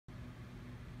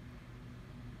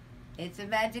It's a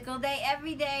magical day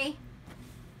every day.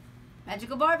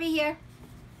 Magical Barbie here.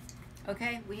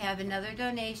 Okay, we have another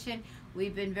donation.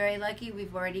 We've been very lucky.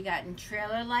 We've already gotten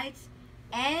trailer lights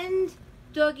and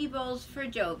doggy bowls for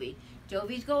Jovi.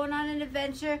 Jovi's going on an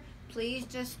adventure. Please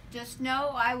just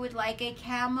know I would like a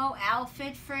camo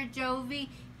outfit for Jovi.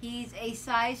 He's a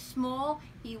size small.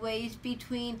 He weighs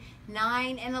between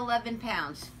 9 and 11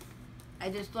 pounds. I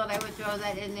just thought I would throw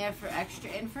that in there for extra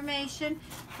information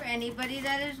for anybody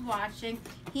that is watching.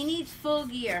 He needs full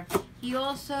gear. He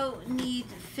also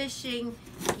needs fishing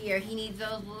gear. He needs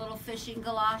those little fishing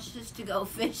galoshes to go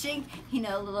fishing. You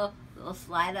know, little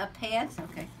slide up pants.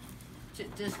 Okay,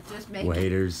 just make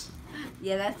waders.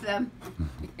 Yeah, that's them.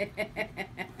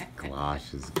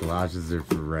 Galoshes. Galoshes are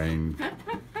for rain.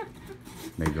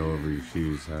 They go over your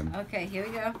shoes, hon. Okay, here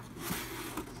we go.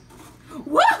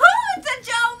 Woohoo! It's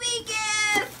a Jovi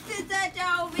gift! It's a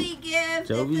Jovi gift!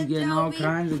 Jovi's getting all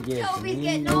kinds of gifts. Jovi's He getting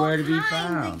ain't nowhere to be all kinds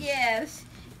found. of gifts.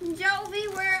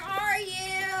 Jovi, where are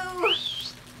you?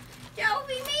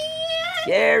 Jovi man!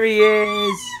 There he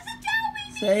is! It's a Jovi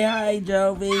man! Say hi,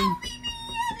 Jovi. Jovi man!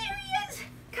 There he is!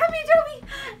 Come here, Jovi!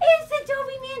 It's a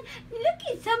Jovi man! Look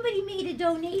at somebody made a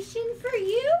donation for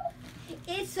you.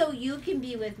 It's so you can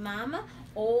be with Mama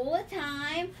all the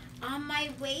time. On my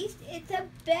waist, it's a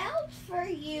belt for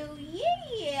you.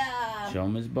 Yeah. Show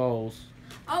him his bowls.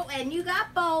 Oh, and you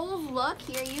got bowls. Look,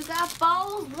 here you got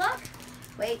bowls. Look.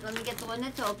 Wait, let me get the one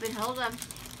that's open. Hold on.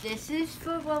 This is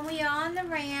for when we are on the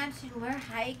ranch and we're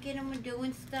hiking and we're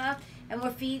doing stuff and we're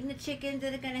feeding the chickens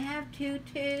that are going to have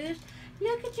tutus.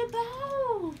 Look at your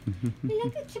bowl.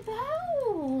 Look at your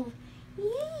bowl.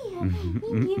 Yeah.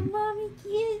 Your mommy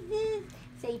kisses.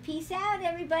 Say peace out,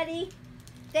 everybody.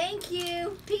 Thank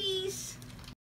you. Peace.